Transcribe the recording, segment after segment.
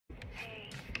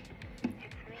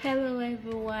Hello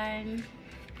everyone,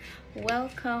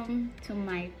 welcome to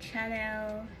my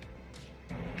channel.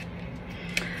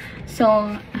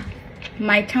 So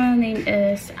my channel name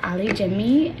is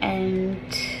Aliejemi and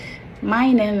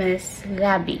my name is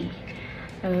Rabi,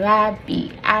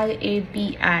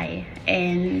 R-A-B-I,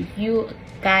 and you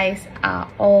guys are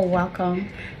all welcome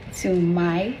to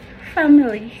my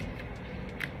family,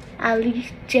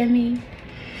 Aliejemi.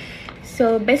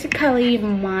 So basically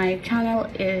my channel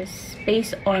is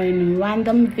based on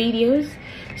random videos,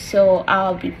 so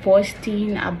I'll be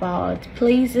posting about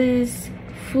places,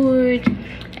 food,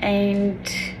 and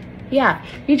yeah,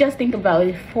 you just think about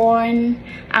it. Fun.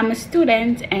 I'm a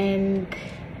student and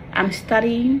I'm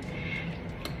studying,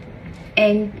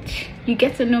 and you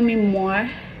get to know me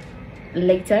more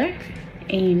later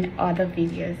in other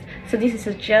videos. So this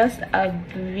is just a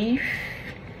brief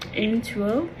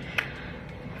intro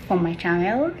for my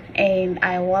channel, and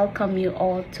I welcome you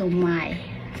all to my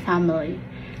family.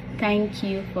 Thank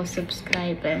you for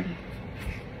subscribing.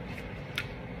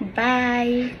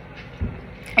 Bye,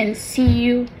 and see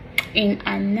you in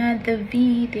another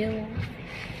video.